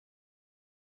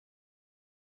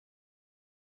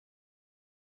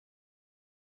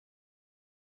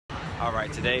All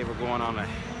right, today we're going on an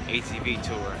ATV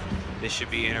tour. This should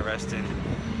be interesting.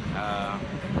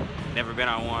 Never been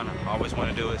on one, always want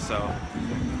to do it, so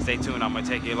stay tuned. I'm gonna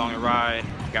take you along the ride.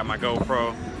 Got my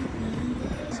GoPro,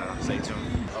 so stay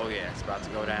tuned. Oh yeah, it's about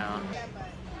to go down.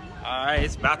 All right,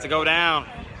 it's about to go down.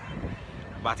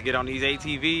 About to get on these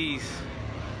ATVs.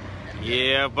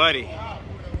 Yeah, buddy.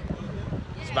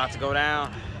 It's about to go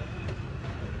down.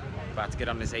 About to get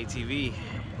on this ATV.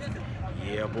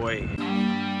 Yeah, boy.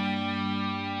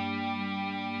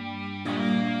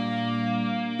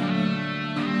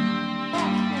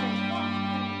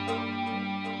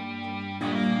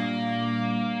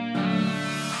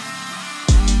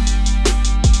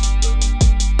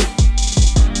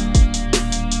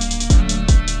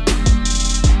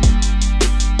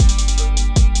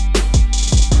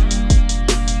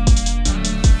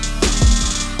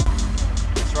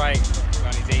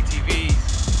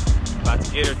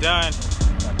 Get her done.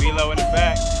 Velo in the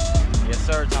back. Yes,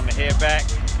 sir. Time to head back.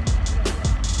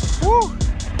 Woo!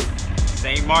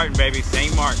 St. Maarten, baby.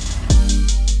 St. Maarten.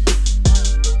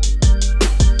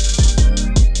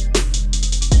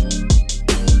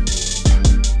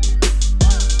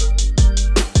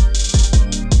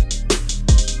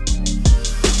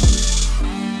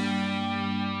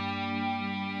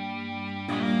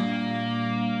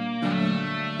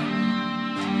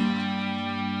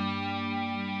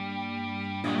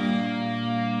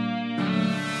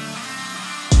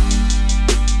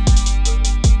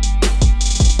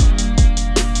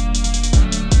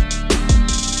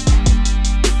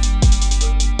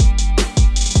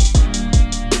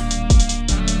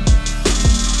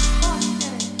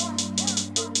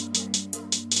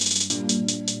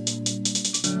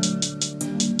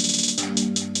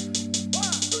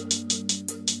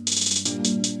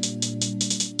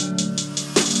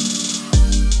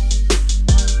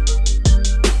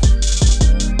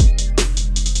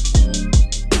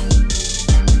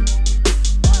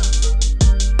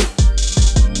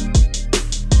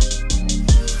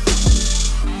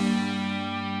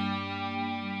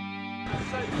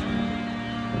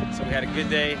 So we had a good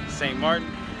day, St. Maarten.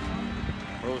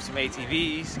 Rode some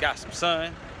ATVs, got some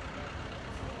sun,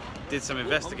 did some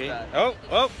investigating. Oh,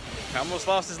 almost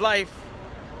lost his life.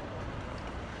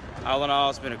 All in all,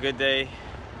 it's been a good day.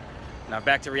 Now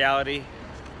back to reality.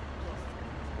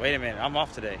 Wait a minute, I'm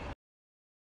off today.